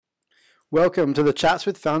Welcome to the Chats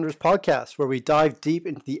with Founders podcast, where we dive deep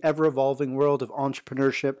into the ever-evolving world of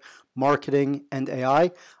entrepreneurship, marketing, and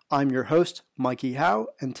AI. I'm your host, Mikey Howe,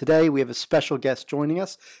 and today we have a special guest joining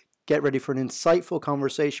us. Get ready for an insightful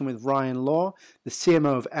conversation with Ryan Law, the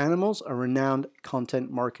CMO of Animalz, a renowned content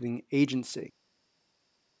marketing agency.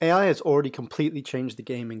 AI has already completely changed the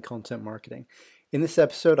game in content marketing. In this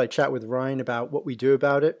episode, I chat with Ryan about what we do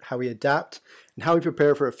about it, how we adapt, and how we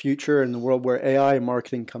prepare for a future in the world where AI and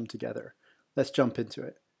marketing come together. Let's jump into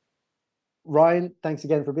it. Ryan, thanks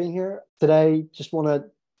again for being here today. Just want to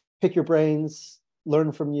pick your brains,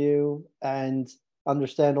 learn from you, and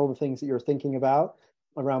understand all the things that you're thinking about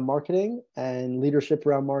around marketing and leadership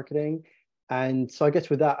around marketing. And so I guess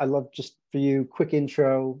with that, I'd love just for you, quick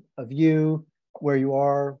intro of you, where you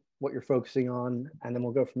are, what you're focusing on, and then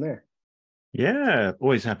we'll go from there. Yeah,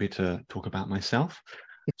 always happy to talk about myself.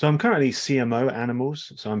 So I'm currently CMO at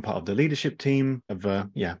Animalz. So I'm part of the leadership team of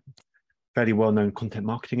fairly well-known content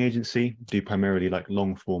marketing agency, do primarily like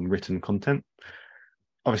long-form written content.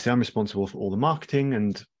 Obviously, I'm responsible for all the marketing,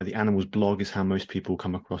 and the Animalz blog is how most people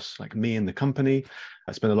come across like me and the company.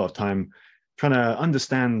 I spend a lot of time trying to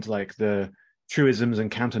understand like the truisms and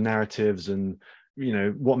counter narratives and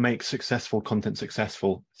what makes successful content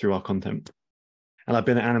successful through our content. And I've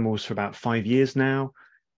been at Animalz for about 5 years now,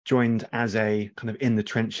 joined as a kind of in the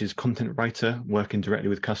trenches content writer, working directly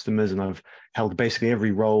with customers. And I've held basically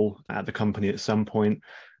every role at the company at some point,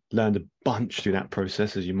 learned a bunch through that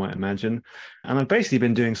process, as you might imagine. And I've basically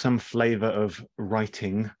been doing some flavor of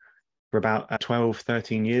writing for about 12,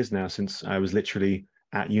 13 years now, since I was literally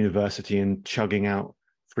at university and chugging out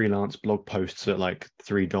freelance blog posts at like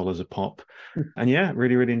 $3 a pop. And yeah,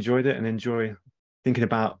 really, really enjoyed it and enjoy thinking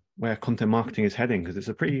about where content marketing is heading, because it's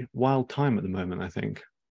a pretty wild time at the moment, I think.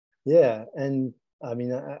 Yeah, and I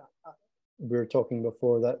mean, we were talking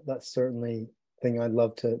before that's certainly thing I'd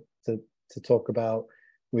love to talk about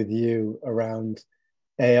with you around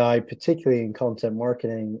AI, particularly in content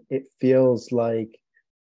marketing. It feels like,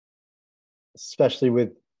 especially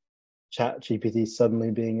with ChatGPT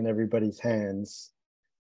suddenly being in everybody's hands,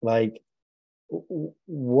 like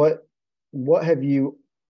what have you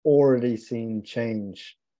already seen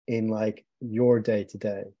change in like your day to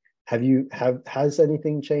day? Has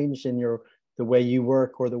anything changed in the way you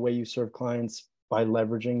work or the way you serve clients by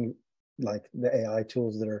leveraging like the AI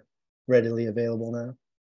tools that are readily available now?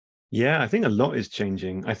 Yeah, I think a lot is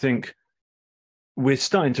changing. I think we're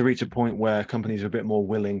starting to reach a point where companies are a bit more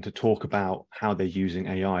willing to talk about how they're using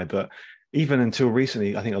AI. But even until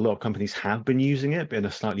recently, I think a lot of companies have been using it, but in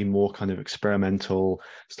a slightly more kind of experimental,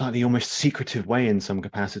 slightly almost secretive way in some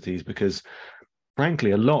capacities, because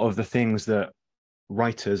frankly, a lot of the things that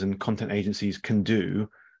writers and content agencies can do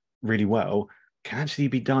really well can actually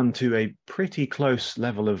be done to a pretty close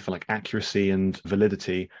level of like accuracy and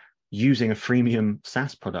validity using a freemium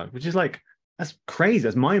SaaS product, which is like, that's crazy.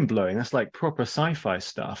 That's mind blowing. That's like proper sci-fi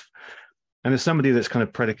stuff. And as somebody that's kind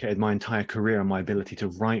of predicated my entire career on my ability to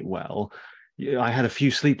write well, I had a few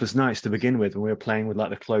sleepless nights to begin with when we were playing with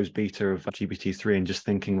like the closed beta of GPT-3 and just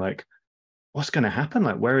thinking like, what's going to happen?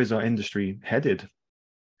 Like, where is our industry headed?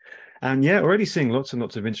 And yeah, already seeing lots and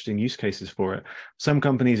lots of interesting use cases for it. Some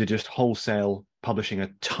companies are just wholesale publishing a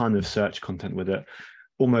ton of search content with it,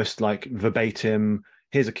 almost like verbatim.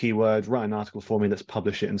 Here's a keyword, write an article for me, let's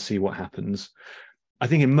publish it and see what happens. I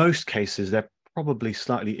think in most cases, they're probably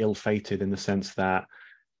slightly ill-fated in the sense that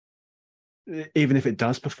even if it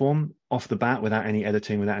does perform off the bat without any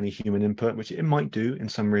editing, without any human input, which it might do in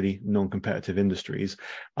some really non-competitive industries,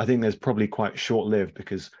 I think there's probably quite short-lived,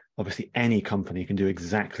 because obviously any company can do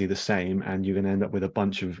exactly the same and you're going to end up with a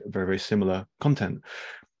bunch of very, very similar content.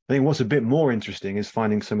 I think what's a bit more interesting is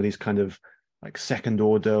finding some of these kind of like second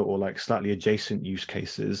order or like slightly adjacent use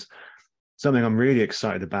cases. Something I'm really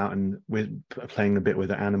excited about, and we're playing a bit with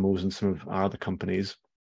the Animalz and some of our other companies,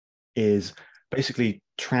 is basically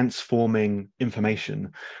transforming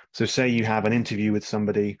information. So say you have an interview with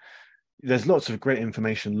somebody, there's lots of great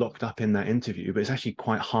information locked up in that interview, but it's actually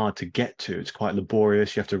quite hard to get to. It's quite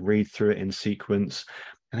laborious. You have to read through it in sequence.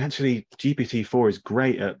 And actually, GPT-4 is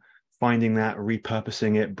great at finding that,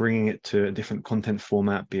 repurposing it, bringing it to a different content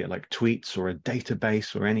format, be it like tweets or a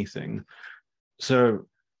database or anything. So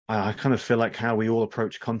I kind of feel like how we all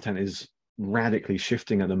approach content is radically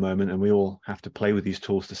shifting at the moment, and we all have to play with these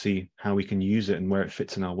tools to see how we can use it and where it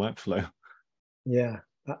fits in our workflow. Yeah,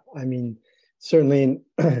 I mean, certainly in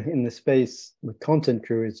in the space with content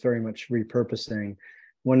crew, it's very much repurposing.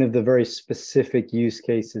 One of the very specific use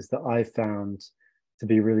cases that I found to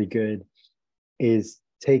be really good is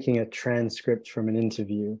taking a transcript from an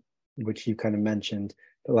interview, which you kind of mentioned,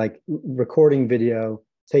 but like recording video,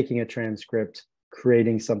 taking a transcript,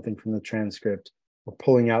 creating something from the transcript or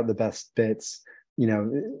pulling out the best bits, you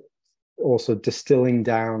know, also distilling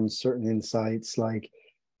down certain insights.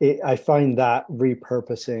 I find that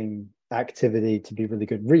repurposing activity to be really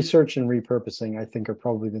good. Research and repurposing, I think, are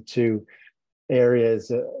probably the two areas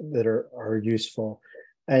that are useful.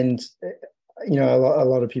 And a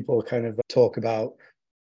lot of people kind of talk about,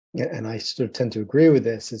 and I sort of tend to agree with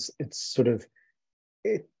this, is it's sort of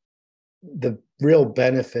the real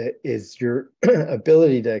benefit is your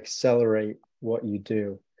ability to accelerate what you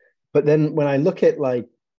do. But then when I look at like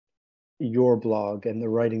your blog and the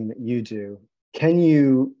writing that you do, can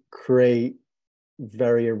you create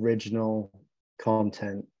very original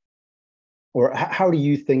content? Or how do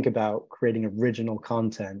you think about creating original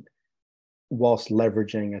content whilst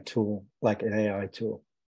leveraging a tool like an AI tool?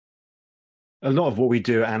 A lot of what we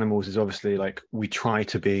do at Animalz is obviously like we try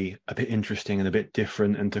to be a bit interesting and a bit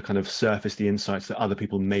different and to kind of surface the insights that other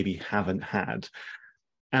people maybe haven't had.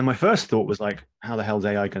 And my first thought was like, how the hell is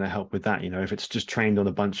AI going to help with that? You know, if it's just trained on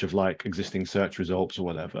a bunch of like existing search results or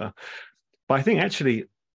whatever. But I think actually,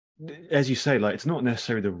 as you say, like it's not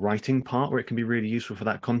necessarily the writing part where it can be really useful for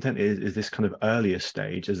that content. Is this kind of earlier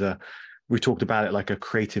stage as we talked about it like a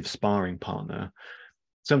creative sparring partner.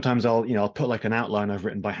 Sometimes I'll put like an outline I've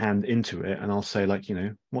written by hand into it and I'll say like,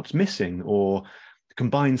 what's missing, or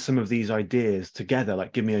combine some of these ideas together,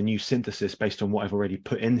 like give me a new synthesis based on what I've already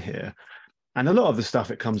put in here. And a lot of the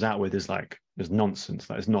stuff it comes out with is nonsense.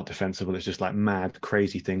 Like it's not defensible. It's just like mad,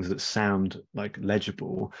 crazy things that sound like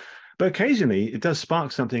legible. But occasionally it does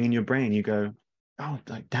spark something in your brain. You go, oh,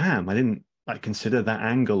 like, damn, I didn't like consider that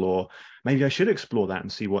angle, or maybe I should explore that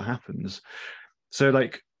and see what happens. So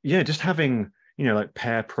like, yeah, just having, like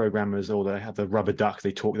pair programmers, or they have the rubber duck,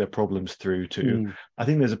 they talk their problems through to. I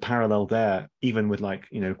think there's a parallel there, even with like,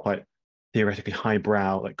 quite theoretically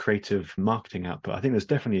highbrow, like creative marketing output. I think there's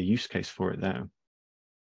definitely a use case for it there.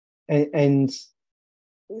 And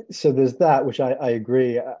so there's that, which I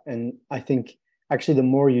agree. And I think actually the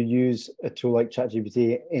more you use a tool like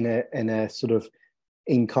ChatGPT in a sort of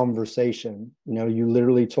in conversation, you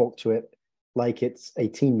literally talk to it like it's a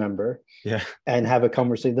team member, yeah, and have a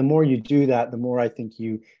conversation. The more you do that, the more I think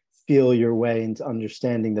you feel your way into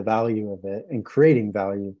understanding the value of it and creating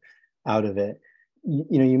value out of it.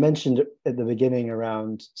 You mentioned at the beginning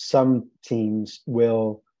around some teams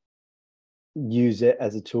will use it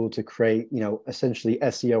as a tool to create, essentially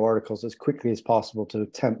SEO articles as quickly as possible to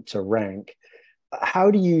attempt to rank.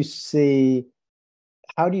 How do you see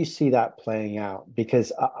that playing out?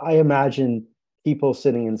 Because I imagine people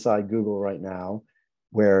sitting inside Google right now,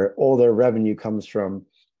 where all their revenue comes from,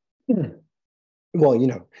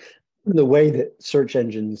 well, the way that search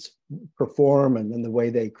engines perform, and then the way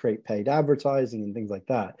they create paid advertising and things like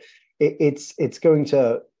that. It's going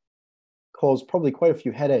to cause probably quite a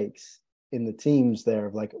few headaches in the teams there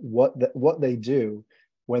of like what they do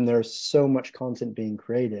when there's so much content being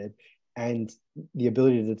created, and the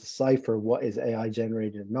ability to decipher what is AI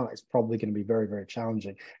generated or not is probably going to be very, very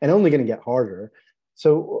challenging and only going to get harder.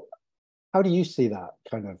 So how do you see that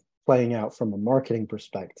kind of playing out from a marketing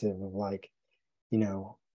perspective of like,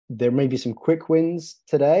 there may be some quick wins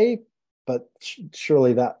today, but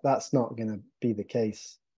surely that's not going to be the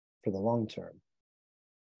case for the long term.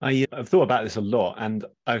 I've thought about this a lot, and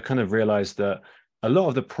I kind of realized that a lot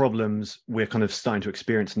of the problems we're kind of starting to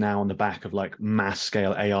experience now on the back of like mass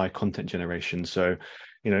scale AI content generation. So,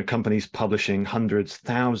 companies publishing hundreds,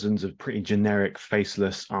 thousands of pretty generic,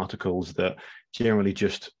 faceless articles that generally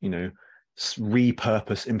just,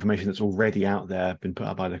 repurpose information that's already out there, been put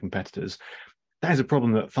up by their competitors. That is a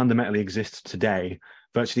problem that fundamentally exists today.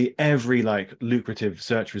 Virtually every like lucrative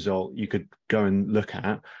search result you could go and look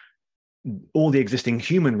at, all the existing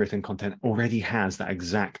human written content already has that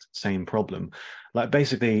exact same problem. Like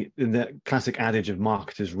basically the classic adage of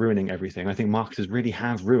marketers ruining everything. I think marketers really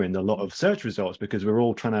have ruined a lot of search results because we're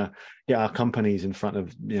all trying to get our companies in front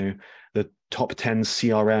of, the top 10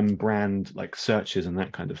 CRM brand like searches and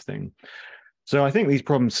that kind of thing. So I think these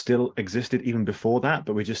problems still existed even before that,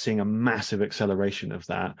 but we're just seeing a massive acceleration of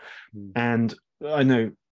that. And I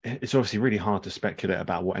know it's obviously really hard to speculate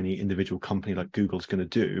about what any individual company like Google's going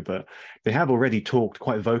to do, but they have already talked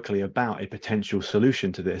quite vocally about a potential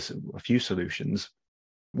solution to this, a few solutions.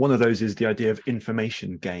 One of those is the idea of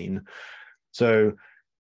information gain. So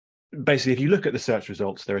basically, if you look at the search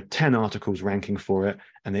results, there are 10 articles ranking for it,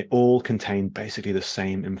 and they all contain basically the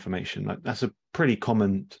same information. Like that's a pretty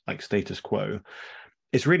common like status quo.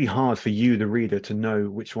 It's really hard for you, the reader, to know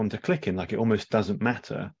which one to click in. Like it almost doesn't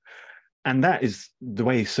matter. And that is the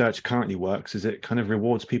way search currently works, is it kind of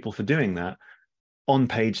rewards people for doing that.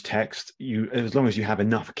 on-page text, you as long as you have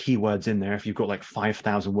enough keywords in there, if you've got like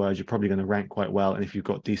 5,000 words, you're probably going to rank quite well. And if you've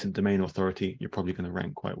got decent domain authority, you're probably going to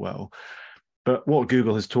rank quite well. But what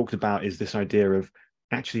Google has talked about is this idea of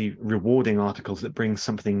actually rewarding articles that bring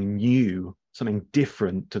something new, something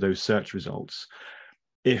different to those search results.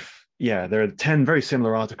 If, yeah, there are 10 very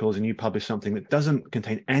similar articles and you publish something that doesn't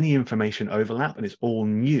contain any information overlap and it's all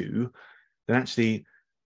new, then actually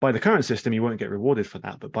by the current system, you won't get rewarded for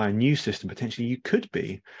that. But by a new system, potentially you could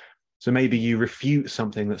be. So maybe you refute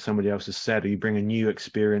something that somebody else has said, or you bring a new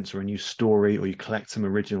experience or a new story, or you collect some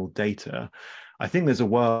original data. I think there's a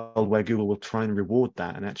world where Google will try and reward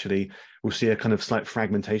that. And actually, we'll see a kind of slight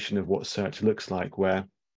fragmentation of what search looks like, where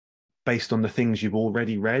based on the things you've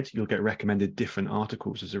already read, you'll get recommended different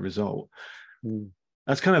articles as a result. Mm.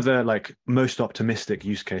 That's kind of the like most optimistic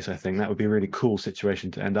use case, I think. That would be a really cool situation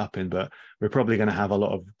to end up in, but we're probably going to have a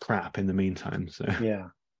lot of crap in the meantime. So Yeah.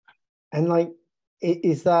 And like,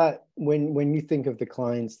 is that when you think of the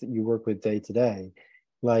clients that you work with day to day,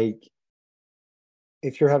 like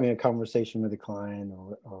if you're having a conversation with a client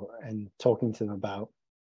and talking to them about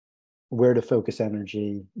where to focus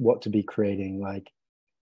energy, what to be creating, like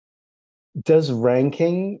does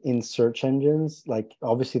ranking in search engines, like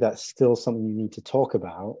obviously that's still something you need to talk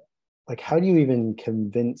about. Like how do you even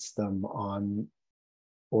convince them on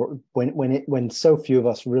or when so few of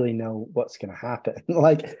us really know what's going to happen?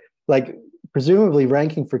 like presumably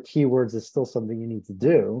ranking for keywords is still something you need to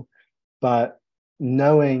do, but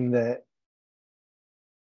knowing that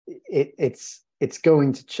it's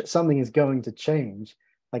going to something is going to change.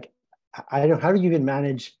 Like I don't how do you even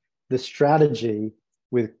manage the strategy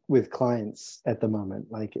with clients at the moment?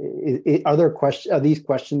 Like are there questions, are these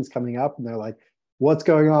questions coming up and they're like, what's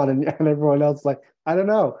going on? And everyone else is like, I don't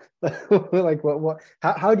know. Like what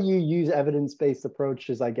how do you use evidence-based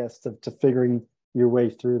approaches, I guess, to figuring your way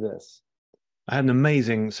through this? I had an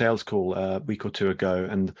amazing sales call a week or two ago,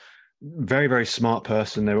 and very, very smart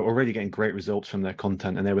person. They were already getting great results from their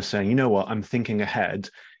content, and they were saying, you know what, I'm thinking ahead.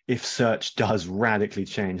 If search does radically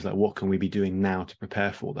change, like what can we be doing now to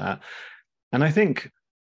prepare for that? And I think,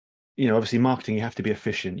 obviously marketing, you have to be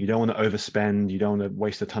efficient. You don't want to overspend. You don't want to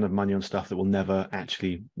waste a ton of money on stuff that will never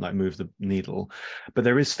actually like move the needle. But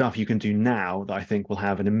there is stuff you can do now that I think will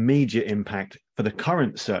have an immediate impact for the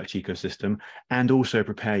current search ecosystem and also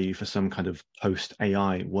prepare you for some kind of post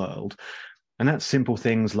AI world. And that's simple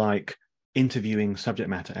things like interviewing subject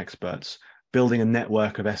matter experts, building a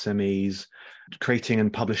network of SMEs, creating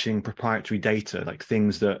and publishing proprietary data, like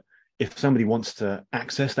things that if somebody wants to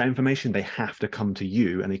access that information, they have to come to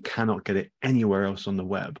you and they cannot get it anywhere else on the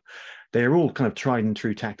web. They are all kind of tried and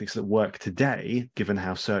true tactics that work today, given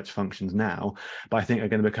how search functions now, but I think are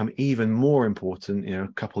going to become even more important, a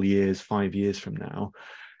couple of years, 5 years from now.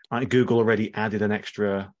 Google already added an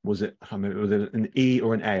extra, was it an E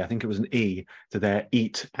or an A? I think it was an E to their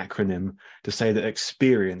EAT acronym to say that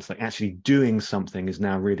experience, like actually doing something, is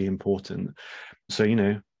now really important. So,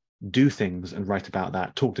 do things and write about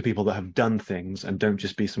that. Talk to people that have done things and don't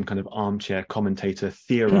just be some kind of armchair commentator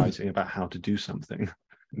theorizing about how to do something.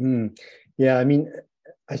 Mm. Yeah, I mean,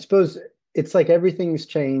 I suppose it's like everything's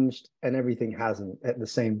changed and everything hasn't at the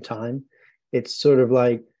same time. It's sort of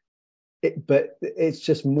like but it's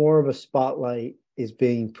just more of a spotlight is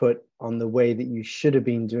being put on the way that you should have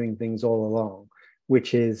been doing things all along,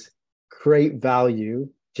 which is create value,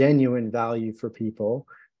 genuine value for people,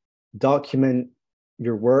 document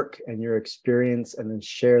your work and your experience, and then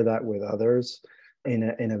share that with others in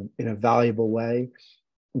a valuable way,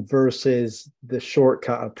 versus the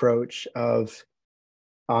shortcut approach of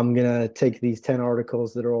I'm going to take these 10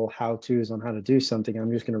 articles that are all how-tos on how to do something.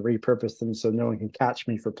 I'm just going to repurpose them so no one can catch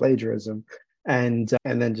me for plagiarism and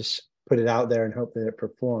then just put it out there and hope that it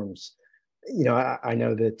performs. I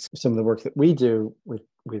know that some of the work that we do with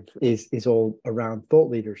is all around thought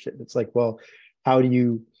leadership. It's like, well, how do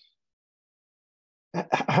you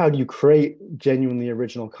create genuinely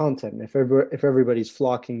original content? If everybody's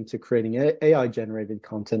flocking to creating AI generated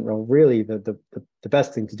content, well, really the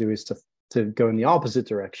best thing to do is to go in the opposite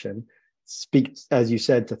direction, speak, as you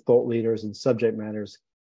said, to thought leaders and subject matters,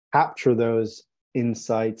 capture those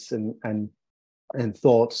insights and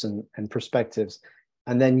thoughts and perspectives,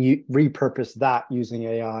 and then you repurpose that using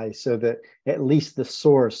AI so that at least the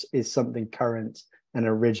source is something current and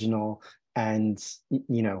original and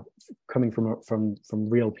coming from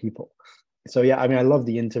real people. So yeah, I mean, I love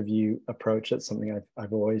the interview approach. That's something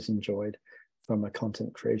I've always enjoyed from a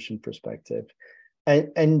content creation perspective.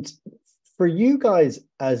 And for you guys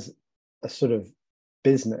as a sort of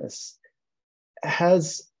business,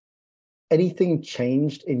 has anything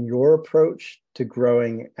changed in your approach to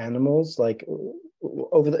growing Animalz? Like,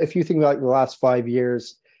 if you think about the last 5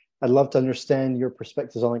 years, I'd love to understand your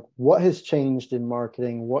perspectives on like what has changed in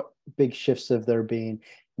marketing, what big shifts have there been,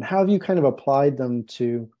 and how have you kind of applied them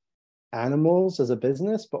to Animalz as a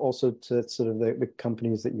business, but also to sort of the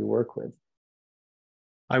companies that you work with.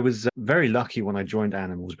 I was very lucky when I joined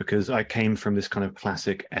Animalz because I came from this kind of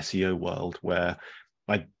classic SEO world where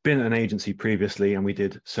I'd been at an agency previously and we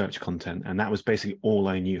did search content, and that was basically all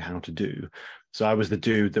I knew how to do. So I was the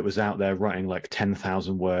dude that was out there writing like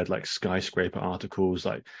 10,000 word, like skyscraper articles,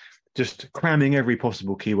 like just cramming every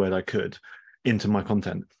possible keyword I could into my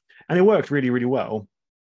content. And it worked really, really well.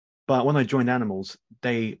 But when I joined Animalz,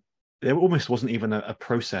 there almost wasn't even a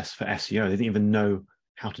process for SEO. They didn't even know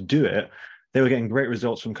how to do it. They were getting great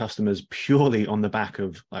results from customers purely on the back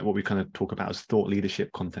of like what we kind of talk about as thought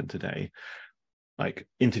leadership content today, like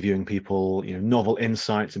interviewing people, novel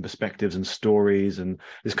insights and perspectives and stories, and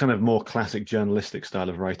this kind of more classic journalistic style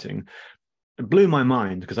of writing. It blew my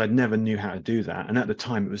mind because I'd never knew how to do that. And at the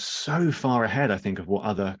time, it was so far ahead, I think, of what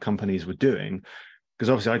other companies were doing. Because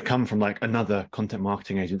obviously I'd come from like another content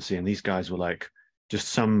marketing agency, and these guys were like just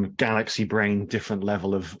some galaxy brain different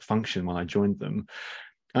level of function when I joined them.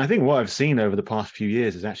 And I think what I've seen over the past few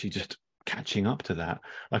years is actually just catching up to that.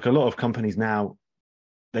 Like a lot of companies now,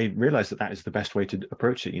 they realize that that is the best way to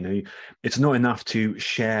approach it. It's not enough to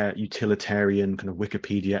share utilitarian kind of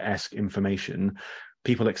Wikipedia-esque information.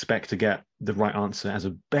 People expect to get the right answer as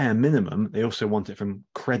a bare minimum. They also want it from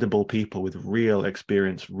credible people with real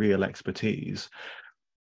experience, real expertise.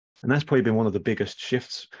 And that's probably been one of the biggest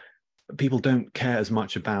shifts. People don't care as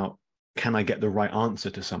much about, can I get the right answer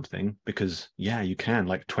to something? Because yeah, you can.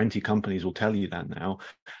 Like 20 companies will tell you that now.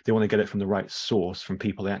 They want to get it from the right source, from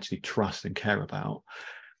people they actually trust and care about.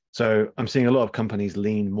 So I'm seeing a lot of companies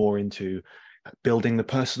lean more into building the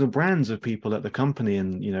personal brands of people at the company,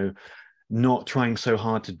 and not trying so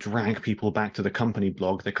hard to drag people back to the company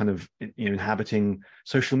blog. They're kind of inhabiting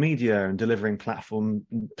social media and delivering platform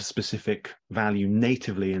specific value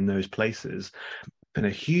natively in those places. Been a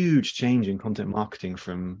huge change in content marketing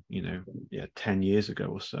from 10 years ago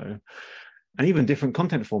or so. And even different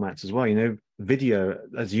content formats as well. Video,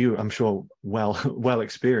 as you I'm sure well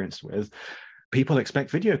experienced with, people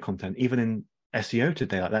expect video content even in SEO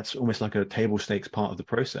today. Like that's almost like a table stakes part of the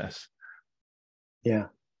process. Yeah.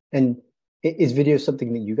 And is video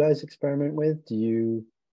something that you guys experiment with? Do you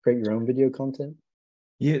create your own video content?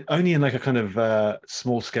 Yeah, only in like a kind of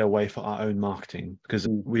small scale way for our own marketing, because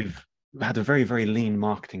we've had a very, very lean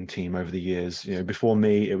marketing team over the years. Before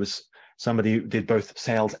me, it was somebody who did both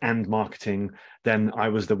sales and marketing. Then I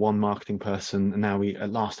was the one marketing person, and now we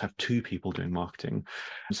at last have two people doing marketing.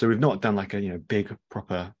 So we've not done like a big,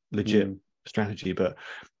 proper, legit strategy, but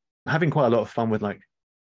having quite a lot of fun with like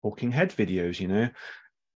talking head videos.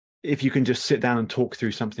 If you can just sit down and talk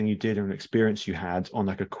through something you did or an experience you had on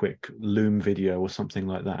like a quick Loom video or something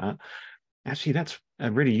like that, actually that's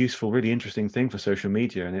a really useful, really interesting thing for social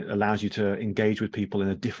media, and it allows you to engage with people in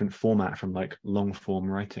a different format from like long form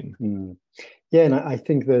writing. Yeah, and I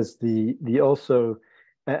think there's the also,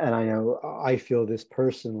 and I know I feel this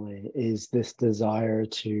personally, is this desire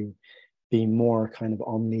to be more kind of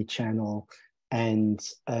omni-channel and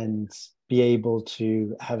be able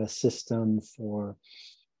to have a system for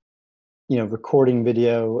recording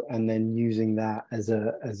video and then using that as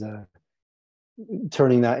a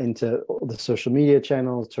turning that into the social media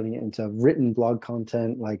channels, turning it into written blog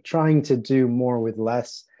content, like trying to do more with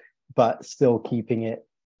less, but still keeping it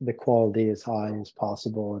the quality as high as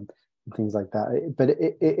possible and things like that. But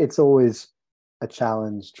it's always a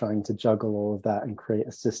challenge trying to juggle all of that and create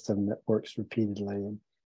a system that works repeatedly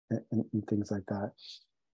and things like that.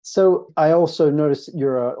 So I also noticed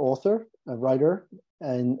you're an author, a writer.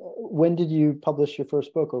 And when did you publish your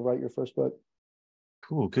first book or write your first book?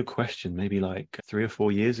 Cool, good question. Maybe like 3 or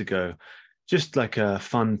 4 years ago. Just like a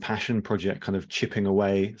fun passion project, kind of chipping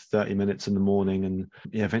away 30 minutes in the morning, and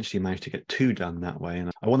yeah, eventually managed to get two done that way. And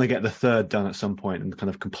I want to get the third done at some point and kind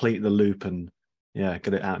of complete the loop and yeah,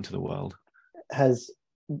 get it out into the world. Has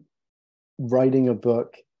writing a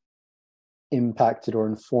book impacted or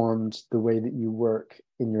informed the way that you work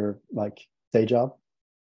in your like day job?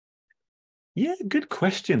 Yeah, good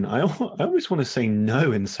question. I always want to say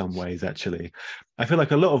no in some ways, actually. I feel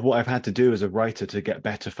like a lot of what I've had to do as a writer to get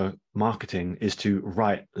better for marketing is to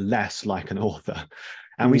write less like an author.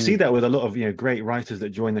 And we see that with a lot of great writers that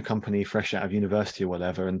join the company fresh out of university or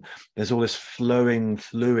whatever. And there's all this flowing,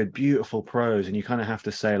 fluid, beautiful prose. And you kind of have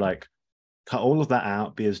to say, like, cut all of that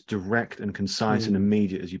out, be as direct and concise and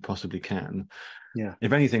immediate as you possibly can. Yeah.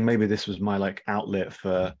 If anything, maybe this was my like outlet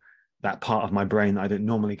for that part of my brain that I don't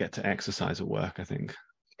normally get to exercise at work, I think.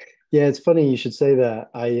 Yeah, it's funny you should say that.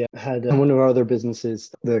 I had one of our other businesses,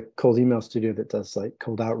 the cold email studio that does like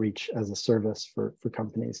cold outreach as a service for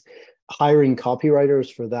companies. Hiring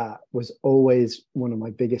copywriters for that was always one of my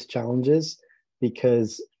biggest challenges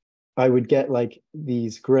because I would get like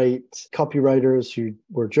these great copywriters who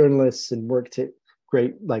were journalists and worked at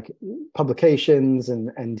great like publications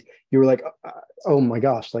and you were like, oh my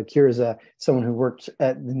gosh, like here's a someone who worked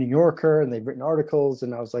at the New Yorker and they've written articles,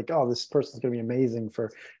 and I was like, oh, this person's going to be amazing for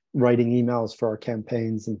writing emails for our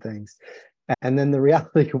campaigns and things. And then the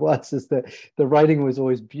reality was is that the writing was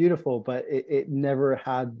always beautiful, but it never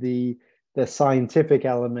had the scientific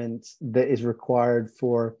element that is required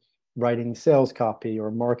for writing sales copy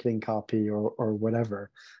or marketing copy or whatever.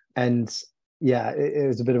 And yeah, it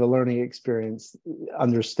was a bit of a learning experience,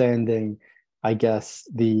 understanding, I guess,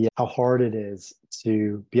 the how hard it is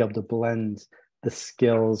to be able to blend the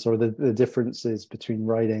skills or the differences between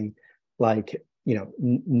writing like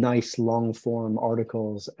nice long form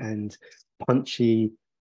articles and punchy,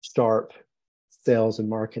 sharp sales and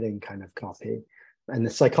marketing kind of copy, and the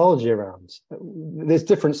psychology around. There's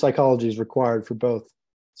different psychologies required for both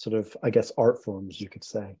sort of, I guess, art forms, you could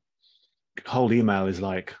say. Whole email is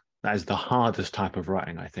like that is the hardest type of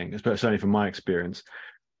writing, I think, certainly from my experience.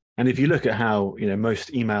 And if you look at how,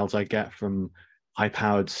 most emails I get from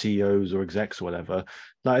high-powered CEOs or execs or whatever,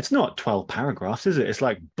 like it's not 12 paragraphs, is it? It's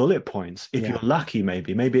like bullet points. If Yeah. you're lucky,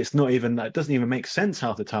 maybe it's not even, that doesn't even make sense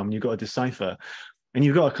half the time. You've got to decipher. And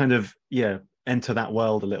you've got to kind of, enter that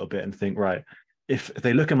world a little bit and think, right, if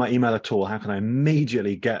they look at my email at all, how can I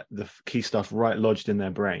immediately get the key stuff right lodged in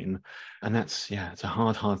their brain? And that's, it's a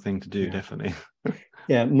hard thing to do, Yeah. definitely.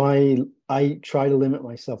 Yeah. I try to limit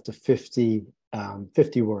myself to 50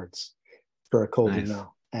 words for a cold Nice.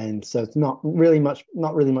 email. And so it's not really much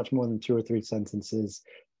more than 2 or 3 sentences.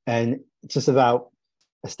 And it's just about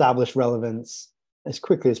establish relevance as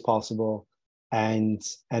quickly as possible and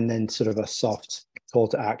then sort of a soft call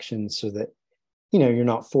to action so that you're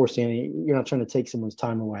not forcing you're not trying to take someone's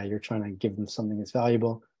time away. You're trying to give them something that's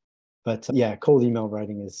valuable. But yeah, cold email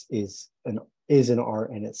writing is an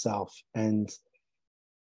art in itself. And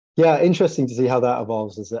yeah, interesting to see how that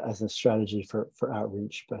evolves as a strategy for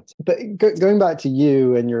outreach. But going back to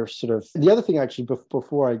you and your sort of the other thing actually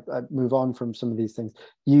before I move on from some of these things,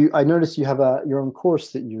 I noticed you have your own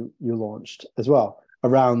course that you launched as well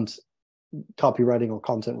around copywriting or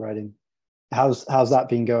content writing. How's that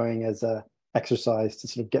been going as a exercise to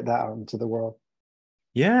sort of get that out into the world?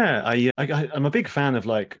 Yeah, I'm a big fan of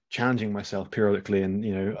like challenging myself periodically,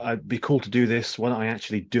 and I'd be cool to do this. Why don't I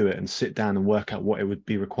actually do it and sit down and work out what it would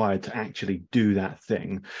be required to actually do that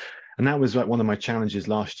thing? And that was like one of my challenges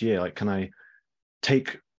last year. Like, can I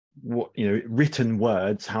take what written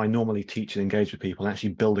words, how I normally teach and engage with people, and actually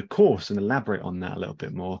build a course and elaborate on that a little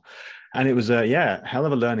bit more? And it was a hell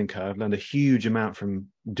of a learning curve. Learned a huge amount from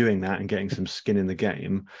doing that and getting some skin in the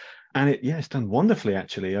game. And it's done wonderfully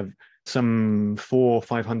actually. I've some 400 or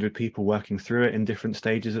 500 people working through it in different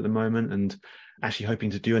stages at the moment, and actually hoping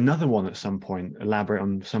to do another one at some point, elaborate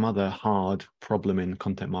on some other hard problem in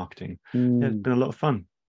content marketing. Yeah, it's Mm, been a lot of fun.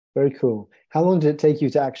 very cool. How long did it take you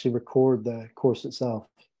to actually record the course itself?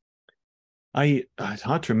 It's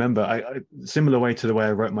hard to remember. Similar way to the way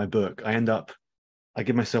I wrote my book. I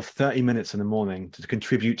give myself 30 minutes in the morning to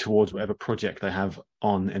contribute towards whatever project I have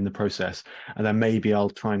on in the process. And then maybe I'll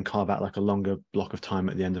try and carve out like a longer block of time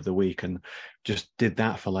at the end of the week. And just did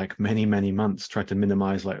that for like many, many months, tried to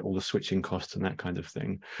minimize like all the switching costs and that kind of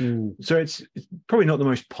thing. Mm. So it's probably not the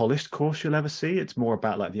most polished course you'll ever see. It's more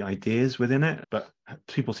about like the ideas within it, but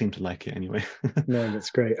people seem to like it anyway. No,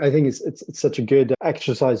 that's great. I think it's such a good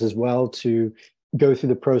exercise as well to go through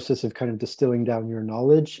the process of kind of distilling down your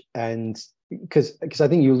knowledge, and because I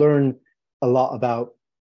think you learn a lot about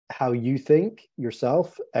how you think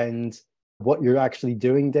yourself and what you're actually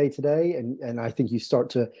doing day to day, and I think you start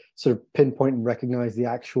to sort of pinpoint and recognize the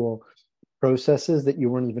actual processes that you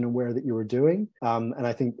weren't even aware that you were doing. And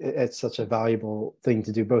I think it's such a valuable thing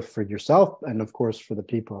to do both for yourself and of course for the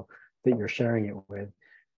people that you're sharing it with.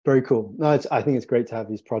 Very cool. No, I think it's great to have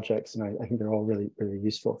these projects, and I think they're all really, really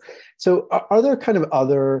useful. So, are there kind of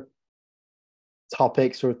other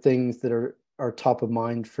topics or things that are top of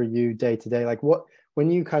mind for you day to day? Like, what when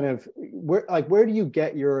you kind of where do you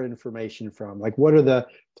get your information from? Like, what are the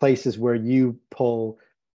places where you pull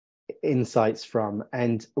insights from,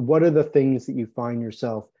 and what are the things that you find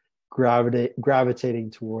yourself gravitating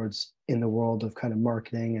towards in the world of kind of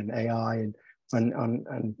marketing and AI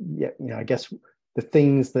and yeah, I guess the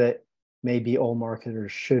things that maybe all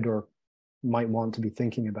marketers should or might want to be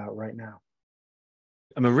thinking about right now.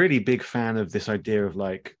 I'm a really big fan of this idea of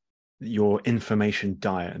like your information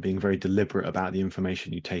diet and being very deliberate about the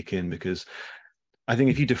information you take in, because I think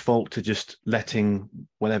if you default to just letting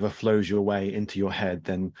whatever flows your way into your head,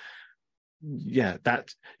 then yeah,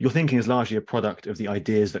 that your thinking is largely a product of the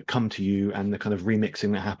ideas that come to you and the kind of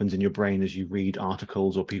remixing that happens in your brain as you read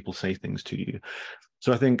articles or people say things to you.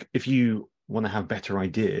 So I think if you want to have better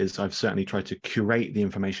ideas, I've certainly tried to curate the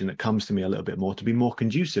information that comes to me a little bit more to be more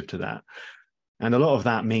conducive to that. And a lot of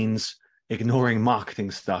that means ignoring marketing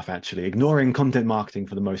stuff, actually, ignoring content marketing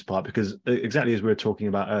for the most part, because exactly as we were talking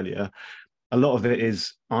about earlier, a lot of it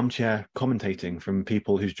is armchair commentating from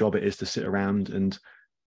people whose job it is to sit around and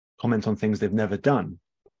comment on things they've never done.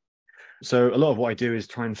 So a lot of what I do is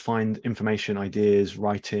try and find information, ideas,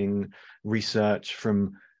 writing, research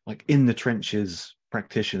from like in the trenches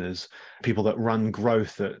practitioners, people that run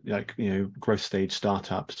growth at like, growth stage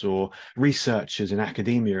startups, or researchers in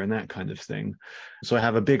academia and that kind of thing. So I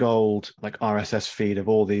have a big old like RSS feed of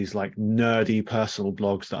all these like nerdy personal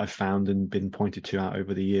blogs that I've found and been pointed to out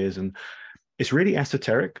over the years. And it's really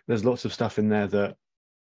esoteric. There's lots of stuff in there that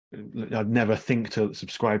I'd never think to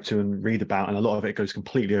subscribe to and read about, and a lot of it goes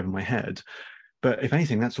completely over my head. But if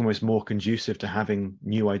anything, that's almost more conducive to having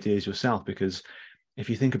new ideas yourself, because if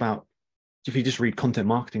you think about, if you just read content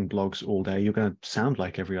marketing blogs all day, you're going to sound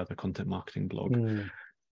like every other content marketing blog.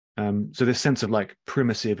 So this sense of like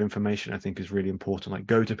primacy of information, I think, is really important. Like,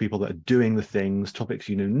 go to people that are doing the things, topics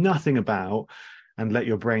you know nothing about, and let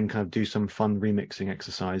your brain kind of do some fun remixing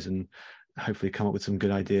exercise and hopefully come up with some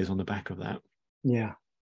good ideas on the back of that. Yeah.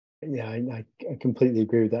 Yeah, I completely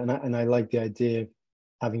agree with that. And I like the idea of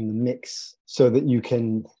having the mix so that you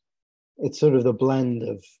can, it's sort of the blend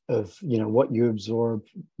of what you absorb,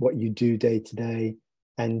 what you do day to day,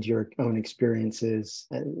 and your own experiences,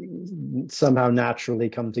 and somehow naturally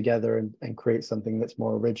come together and create something that's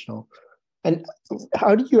more original. And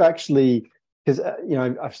how do you actually, because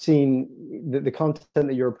I've seen the content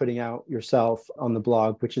that you're putting out yourself on the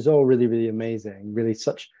blog, which is all really, really amazing, really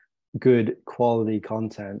such good quality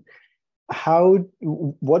content.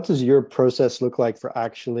 What does your process look like for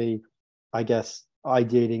actually, I guess,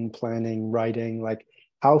 ideating, planning, writing? Like,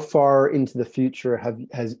 how far into the future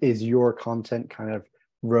is your content kind of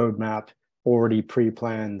roadmap already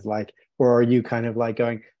pre-planned? Like, or are you kind of like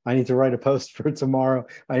going, I need to write a post for tomorrow,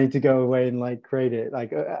 I need to go away and like create it?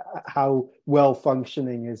 Like, how well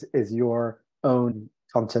functioning is your own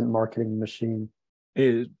content marketing machine?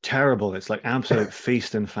 It's terrible. It's like absolute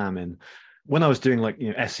feast and famine. When I was doing like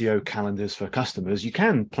SEO calendars for customers, you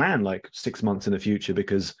can plan like 6 months in the future,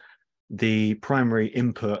 because the primary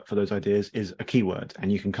input for those ideas is a keyword, and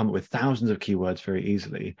you can come up with thousands of keywords very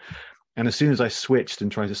easily. And as soon as I switched and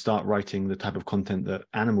tried to start writing the type of content that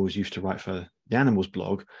Animalz used to write for the Animalz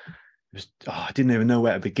blog, I didn't even know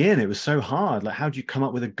where to begin. It was so hard. Like, how do you come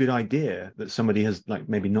up with a good idea that somebody has like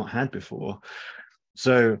maybe not had before?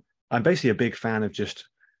 So I'm basically a big fan of just,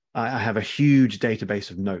 I have a huge database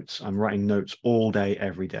of notes. I'm writing notes all day,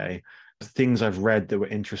 every day. Things I've read that were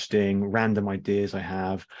interesting, random ideas I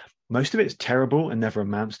have. Most of it's terrible and never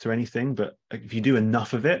amounts to anything. But if you do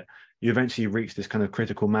enough of it, you eventually reach this kind of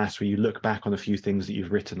critical mass where you look back on a few things that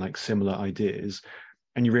you've written, like similar ideas,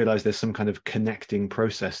 and you realize there's some kind of connecting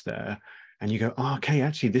process there. And you go, oh, okay,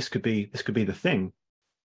 actually, this could be the thing.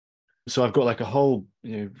 So I've got like a whole,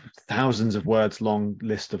 thousands of words long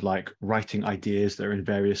list of like writing ideas that are in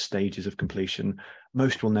various stages of completion.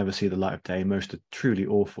 Most will never see the light of day. Most are truly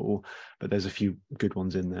awful, but there's a few good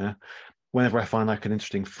ones in there. Whenever I find like an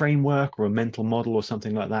interesting framework or a mental model or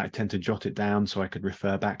something like that, I tend to jot it down so I could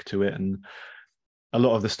refer back to it. And a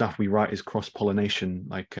lot of the stuff we write is cross-pollination.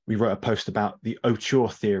 Like, we wrote a post about the auteur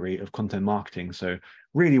theory of content marketing. So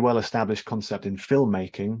really well-established concept in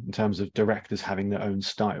filmmaking in terms of directors having their own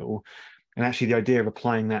style. And actually the idea of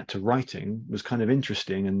applying that to writing was kind of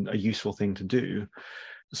interesting and a useful thing to do.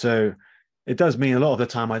 So it does mean a lot of the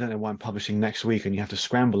time I don't know what I'm publishing next week, and you have to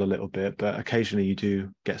scramble a little bit, but occasionally you do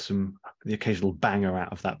get the occasional banger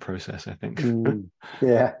out of that process, I think.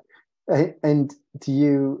 Yeah. And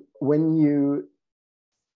when you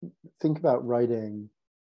think about writing,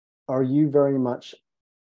 are you very much,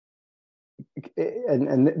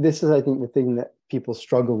 and this is, I think, the thing that people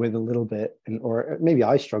struggle with a little bit, or maybe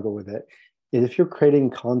I struggle with it, is if you're creating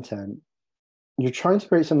content, you're trying to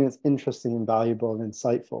create something that's interesting and valuable and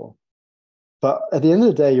insightful. But at the end of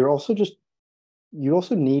the day, you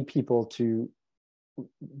also need people to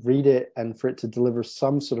read it and for it to deliver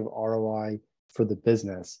some sort of ROI for the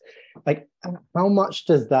business. Like, how much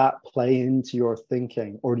does that play into your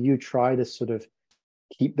thinking? Or do you try to sort of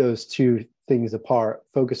keep those two things apart,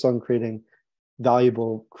 focus on creating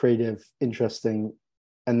valuable, creative, interesting,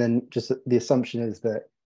 and then just the assumption is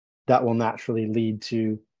that will naturally lead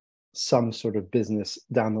to some sort of business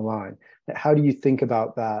down the line. How do you think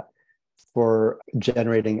about that for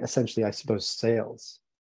generating essentially, I suppose, sales?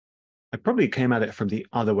 I probably came at it from the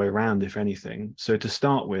other way around, if anything. So to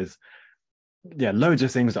start with, yeah, loads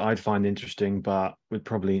of things that I'd find interesting, but would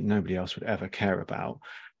probably nobody else would ever care about.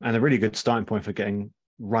 And a really good starting point for getting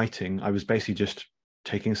writing, I was basically just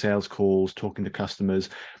taking sales calls, talking to customers,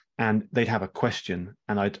 and they'd have a question,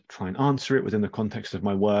 and I'd try and answer it within the context of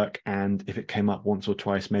my work. And if it came up once or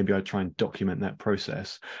twice, maybe I'd try and document that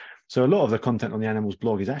process. So a lot of the content on the Animalz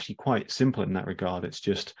blog is actually quite simple in that regard. It's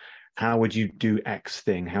just how would you do X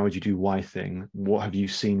thing? How would you do Y thing? What have you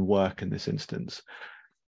seen work in this instance?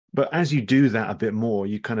 But as you do that a bit more,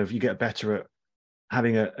 you get better at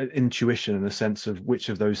having an intuition and a sense of which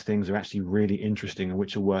of those things are actually really interesting and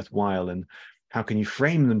which are worthwhile, and how can you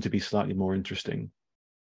frame them to be slightly more interesting.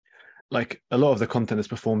 Like a lot of the content has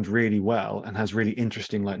performed really well and has really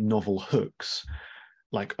interesting like novel hooks,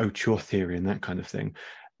 like auteur theory and that kind of thing.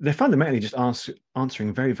 They're fundamentally just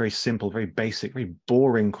answering very, very simple, very basic, very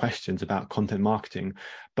boring questions about content marketing,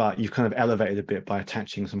 but you've kind of elevated a bit by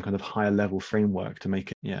attaching some kind of higher level framework to make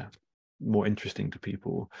it, yeah, more interesting to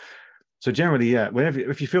people. So generally, yeah,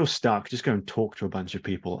 if you feel stuck, just go and talk to a bunch of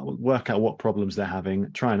people, work out what problems they're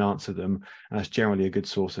having, try and answer them, and that's generally a good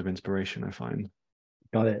source of inspiration, I find.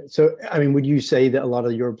 Got it. So, I mean, would you say that a lot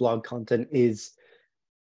of your blog content is,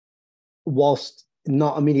 whilst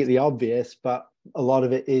not immediately obvious, but a lot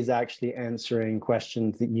of it is actually answering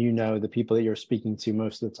questions that the people that you're speaking to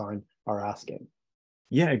most of the time are asking?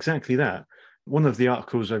 Yeah, exactly that. One of the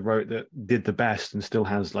articles I wrote that did the best and still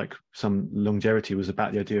has like some longevity was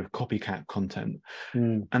about the idea of copycat content.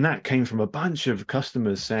 Mm, And that came from a bunch of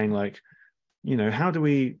customers saying, like, how do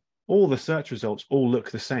we, all the search results all look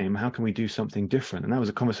the same. How can we do something different? And that was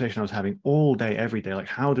a conversation I was having all day, every day. Like,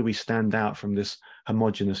 how do we stand out from this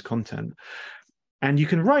homogenous content? And you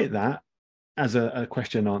can write that as a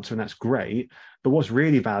question and answer, and that's great. But what's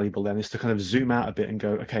really valuable then is to kind of zoom out a bit and go,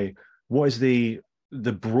 okay, what is the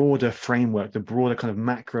broader framework, the broader kind of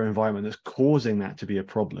macro environment that's causing that to be a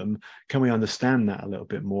problem? Can we understand that a little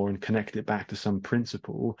bit more and connect it back to some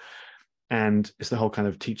principle? And it's the whole kind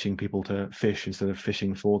of teaching people to fish instead of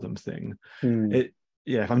fishing for them thing. mm, It,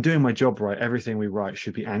 yeah, if I'm doing my job right, everything we write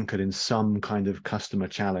should be anchored in some kind of customer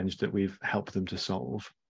challenge that we've helped them to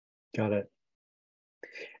solve. got it.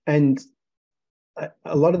 And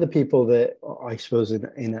a lot of the people that I suppose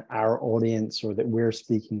in our audience or that we're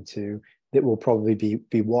speaking to that will probably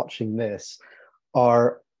be watching this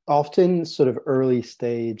are often sort of early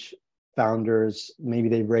stage founders. Maybe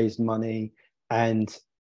they've raised money and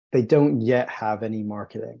they don't yet have any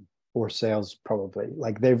marketing or sales, probably.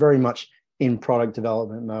 Like they're very much in product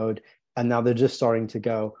development mode. And now they're just starting to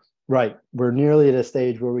go, right, we're nearly at a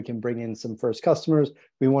stage where we can bring in some first customers.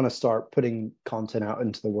 We want to start putting content out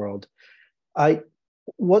into the world. I,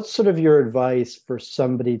 what's sort of your advice for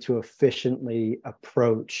somebody to efficiently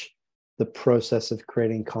approach the process of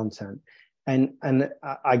creating content? And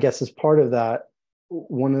I guess as part of that,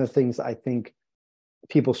 one of the things I think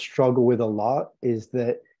people struggle with a lot is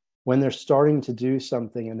that when they're starting to do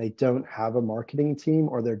something and they don't have a marketing team,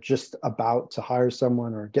 or they're just about to hire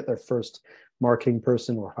someone or get their first marketing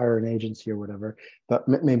person or hire an agency or whatever, but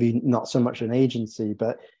maybe not so much an agency,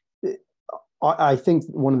 but I think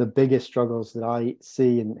one of the biggest struggles that I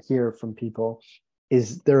see and hear from people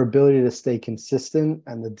is their ability to stay consistent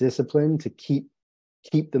and the discipline to keep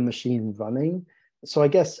the machine running. So I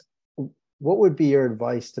guess what would be your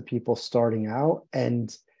advice to people starting out,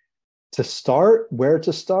 and to start, where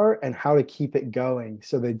to start, and how to keep it going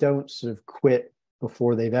so they don't sort of quit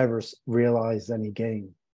before they've ever realized any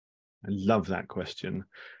gain? I love that question.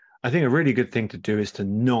 I think a really good thing to do is to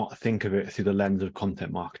not think of it through the lens of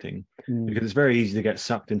content marketing, Mm, because it's very easy to get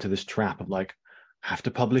sucked into this trap of like, have to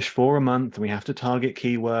publish for a month and we have to target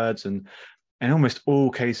keywords. And in almost all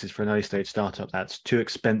cases for an early stage startup, that's too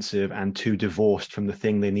expensive and too divorced from the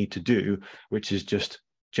thing they need to do, which is just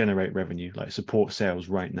generate revenue, like support sales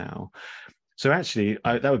right now. So actually,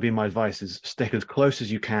 that would be my advice: is stick as close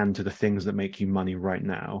as you can to the things that make you money right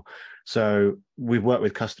now. So we've worked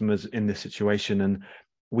with customers in this situation, and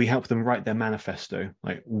we help them write their manifesto.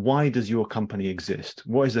 Like, why does your company exist?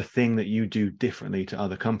 What is the thing that you do differently to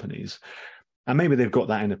other companies? And maybe they've got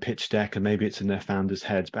that in a pitch deck and maybe it's in their founders'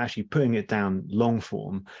 heads, but actually putting it down long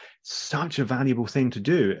form, such a valuable thing to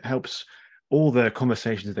do. It helps all the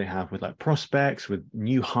conversations they have with like prospects, with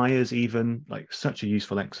new hires, even, like such a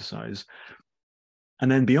useful exercise. And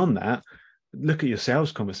then beyond that, look at your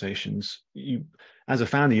sales conversations. You, as a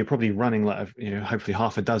founder, you're probably running like, hopefully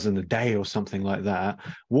half a dozen a day or something like that.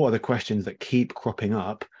 What are the questions that keep cropping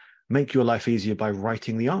up? make your life easier by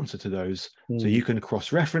writing the answer to those. So Mm, you can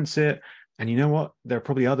cross-reference it. And you know what? There are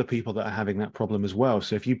probably other people that are having that problem as well.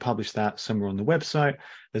 So if you publish that somewhere on the website,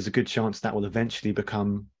 there's a good chance that will eventually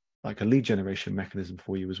become like a lead generation mechanism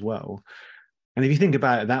for you as well. And if you think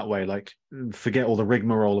about it that way, like forget all the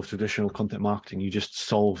rigmarole of traditional content marketing, you just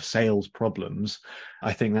solve sales problems.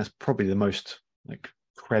 I think that's probably the most like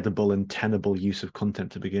credible and tenable use of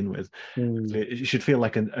content to begin with. mm, It should feel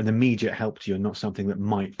like an immediate help to you and not something that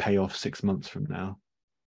might pay off 6 months from now.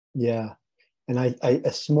 yeah. And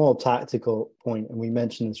a small tactical point, and we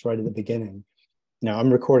mentioned this right at the beginning. Now I'm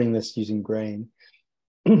recording this using Grain.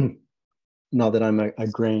 Not that I'm a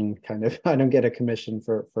grain kind of, I don't get a commission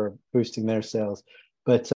for boosting their sales,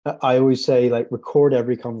 but I always say like record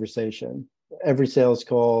every conversation, every sales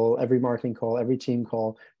call, every marketing call, every team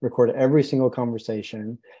call, record every single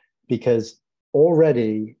conversation, because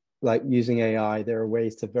already like using AI, there are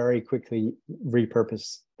ways to very quickly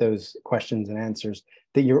repurpose those questions and answers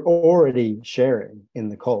that you're already sharing in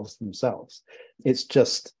the calls themselves. It's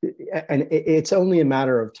just, and it's only a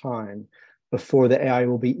matter of time before the AI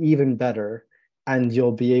will be even better, and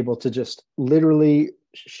you'll be able to just literally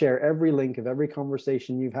share every link of every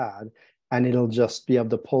conversation you've had, and it'll just be able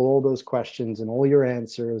to pull all those questions and all your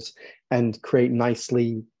answers and create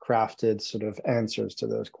nicely crafted sort of answers to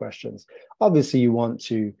those questions. Obviously, you want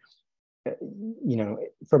to,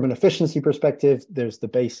 from an efficiency perspective, there's the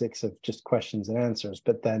basics of just questions and answers,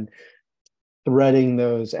 but then threading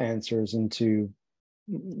those answers into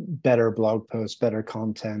better blog posts, better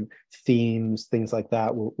content, themes, things like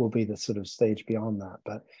that will be the sort of stage beyond that.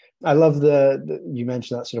 But I love you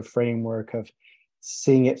mentioned that sort of framework of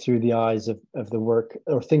seeing it through the eyes of the work,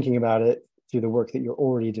 or thinking about it through the work that you're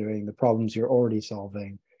already doing, the problems you're already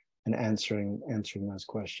solving, and answering those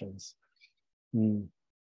questions. Mm,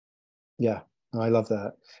 yeah, I love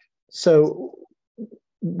that. So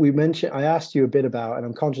I asked you a bit about, and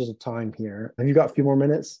I'm conscious of time here. Have you got a few more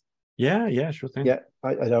minutes? Yeah, yeah, sure thing. Yeah,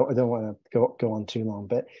 I don't want to go on too long,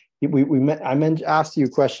 but asked you a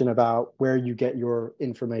question about where you get your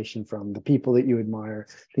information from, the people that you admire,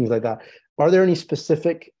 things like that. Are there any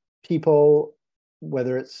specific people,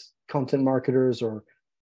 whether it's content marketers or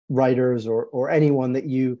writers or anyone that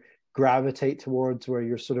you gravitate towards, where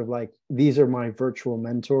you're sort of like, these are my virtual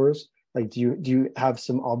mentors? Like, do you have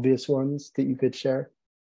some obvious ones that you could share?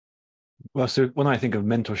 Well, so when I think of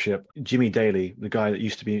mentorship, Jimmy Daly, the guy that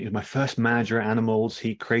used to be my first manager at Animalz,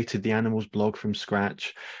 he created the Animalz blog from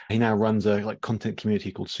scratch. He now runs a like content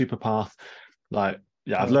community called Superpath. Like,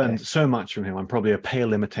 yeah, I've Okay. learned so much from him. I'm probably a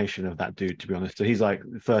pale imitation of that dude, to be honest. So he's like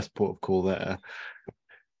the first port of call there.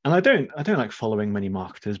 And I don't like following many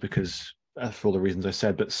marketers because for all the reasons I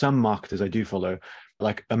said, but some marketers I do follow,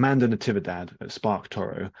 like Amanda Natividad at Spark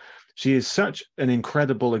Toro. She is such an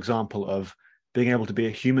incredible example of being able to be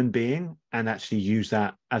a human being and actually use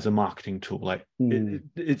that as a marketing tool. Like Mm,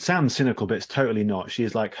 it sounds cynical, but it's totally not. She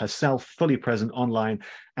is like herself, fully present online,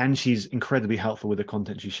 and she's incredibly helpful with the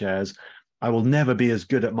content she shares. I will never be as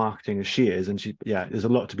good at marketing as she is, and yeah, there's a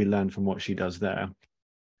lot to be learned from what she does there.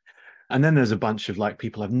 And then there's a bunch of like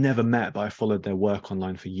people I've never met, but I followed their work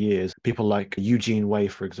online for years. People like Eugene Wei,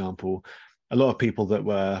 for example, a lot of people that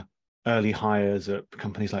were early hires at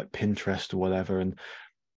companies like Pinterest or whatever, and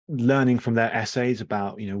learning from their essays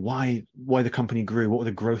about, why the company grew, what were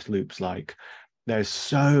the growth loops like. There's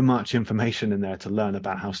so much information in there to learn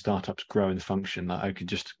about how startups grow and function that I could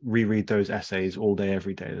just reread those essays all day,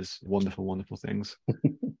 every day. There's wonderful, wonderful things.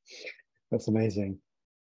 that's amazing.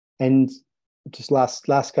 And just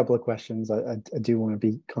last couple of questions. I do want to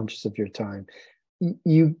be conscious of your time.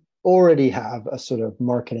 You already have a sort of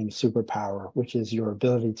marketing superpower, which is your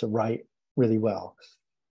ability to write really well.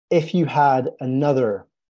 If you had another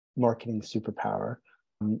marketing superpower,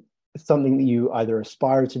 um, something that you either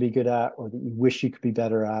aspire to be good at, or that you wish you could be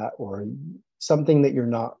better at, or something that you're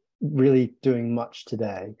not really doing much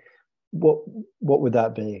today, what what would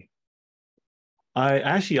that be?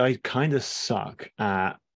 I kind of suck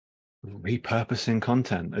at repurposing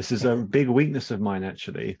content. This is a big weakness of mine,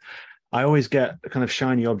 actually. I always get a kind of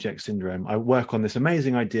shiny object syndrome. I work on this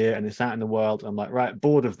amazing idea and it's out in the world. I'm like, right,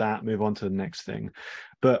 bored of that, move on to the next thing.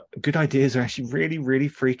 But good ideas are actually really, really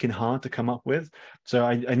freaking hard to come up with. So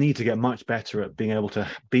I need to get much better at being able to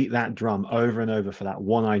beat that drum over and over for that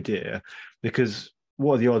one idea. Because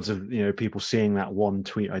what are the odds of people seeing that one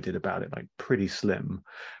tweet I did about it? Like pretty slim.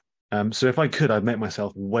 So if I could, I'd make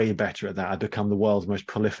myself way better at that. I'd become the world's most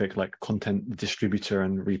prolific like content distributor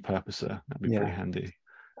and repurposer. That'd be pretty Yeah. handy.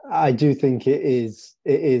 I do think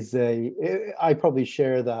I probably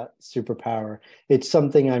share that superpower. It's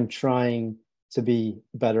something I'm trying to be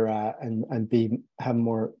better at, and be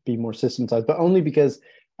more systematized, but only because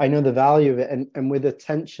I know the value of it. And with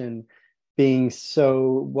attention being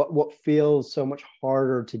so what feels so much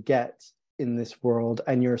harder to get in this world,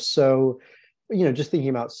 and you're so, just thinking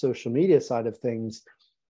about social media side of things,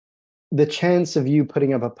 the chance of you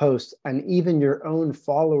putting up a post and even your own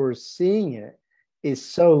followers seeing it is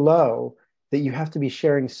so low that you have to be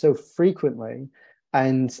sharing so frequently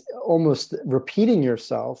and almost repeating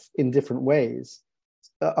yourself in different ways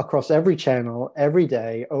across every channel every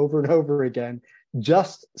day over and over again,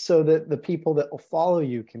 just so that the people that will follow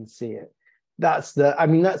you can see it. That's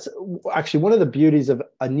actually one of the beauties of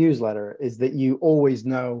a newsletter, is that you always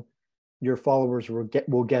know your followers will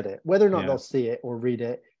get it. Whether or not Yeah. they'll see it or read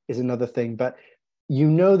it is another thing, but you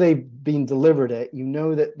know they've been delivered it. You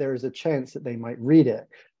know that there's a chance that they might read it.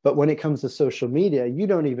 But when it comes to social media, you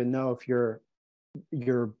don't even know if your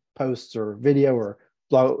posts or video or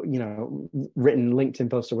written LinkedIn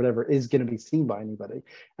post or whatever is going to be seen by anybody.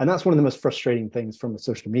 And that's one of the most frustrating things from a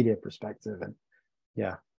social media perspective. And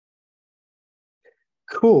yeah,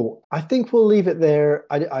 cool. I think we'll leave it there.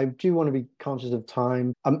 I do want to be conscious of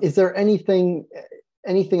time. Is there anything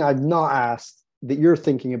I've not asked that you're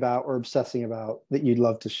thinking about or obsessing about that you'd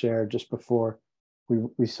love to share just before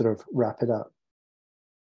we sort of wrap it up?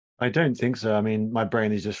 I don't think so. I mean, my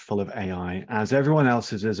brain is just full of AI, as everyone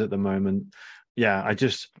else's is at the moment. Yeah, I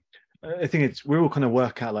think we're all kind of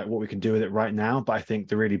work out like what we can do with it right now, but I think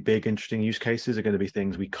the really big, interesting use cases are going to be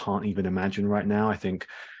things we can't even imagine right now. I think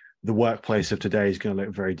the workplace of today is going to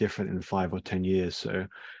look very different in 5 or 10 years. So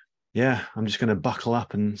yeah, I'm just going to buckle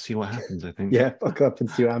up and see what happens, I think. Yeah, buckle up and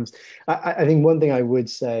see what happens. I think one thing I would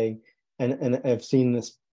say, and I've seen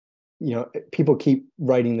this, people keep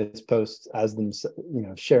writing this post as them,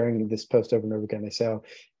 sharing this post over and over again. They say, oh,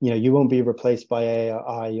 you won't be replaced by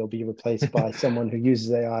AI, you'll be replaced by someone who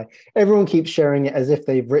uses AI. Everyone keeps sharing it as if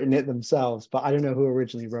they've written it themselves, but I don't know who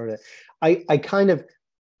originally wrote it. I kind of,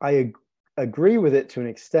 I agree with it to an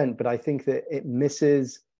extent, but I think that it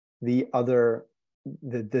misses the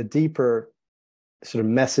deeper sort of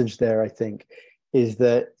message there, I think, is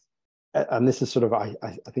that, and this is sort of, I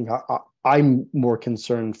think I'm more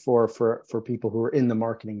concerned for people who are in the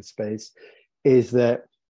marketing space, is that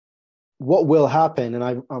what will happen, and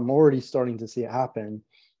I'm already starting to see it happen,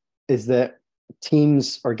 is that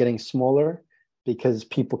teams are getting smaller because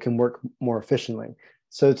people can work more efficiently.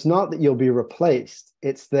 So it's not that you'll be replaced,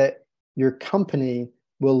 it's that your company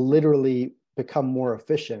will literally become more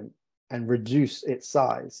efficient and reduce its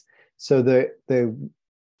size. So the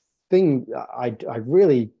thing I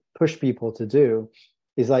really push people to do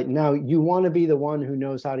is, like, now you want to be the one who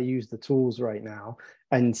knows how to use the tools right now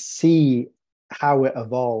and see how it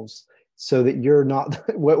evolves, so that you're not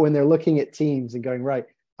when they're looking at teams and going, right,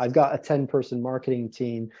 I've got a 10-person marketing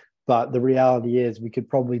team, but the reality is we could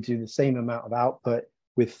probably do the same amount of output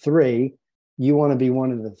with three. You want to be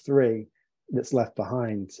one of the three that's left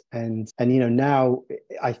behind. And now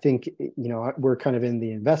I think we're kind of in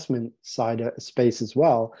the investment side of space as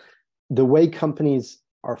well. The way companies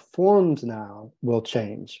are formed now will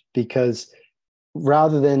change, because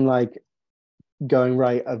rather than like going,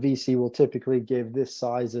 right, a VC will typically give this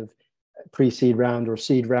size of pre-seed round or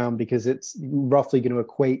seed round because it's roughly going to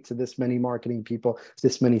equate to this many marketing people,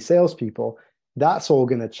 this many salespeople. That's all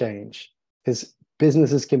going to change because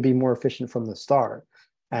businesses can be more efficient from the start.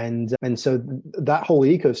 And so that whole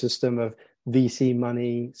ecosystem of VC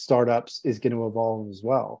money, startups is going to evolve as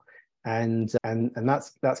well. And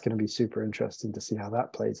that's going to be super interesting to see how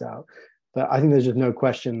that plays out. But I think there's just no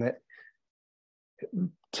question that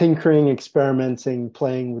tinkering, experimenting,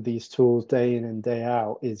 playing with these tools day in and day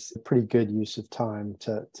out is a pretty good use of time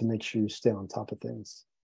to make sure you stay on top of things.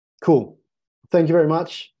 Cool. Thank you very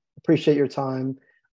much. Appreciate your time.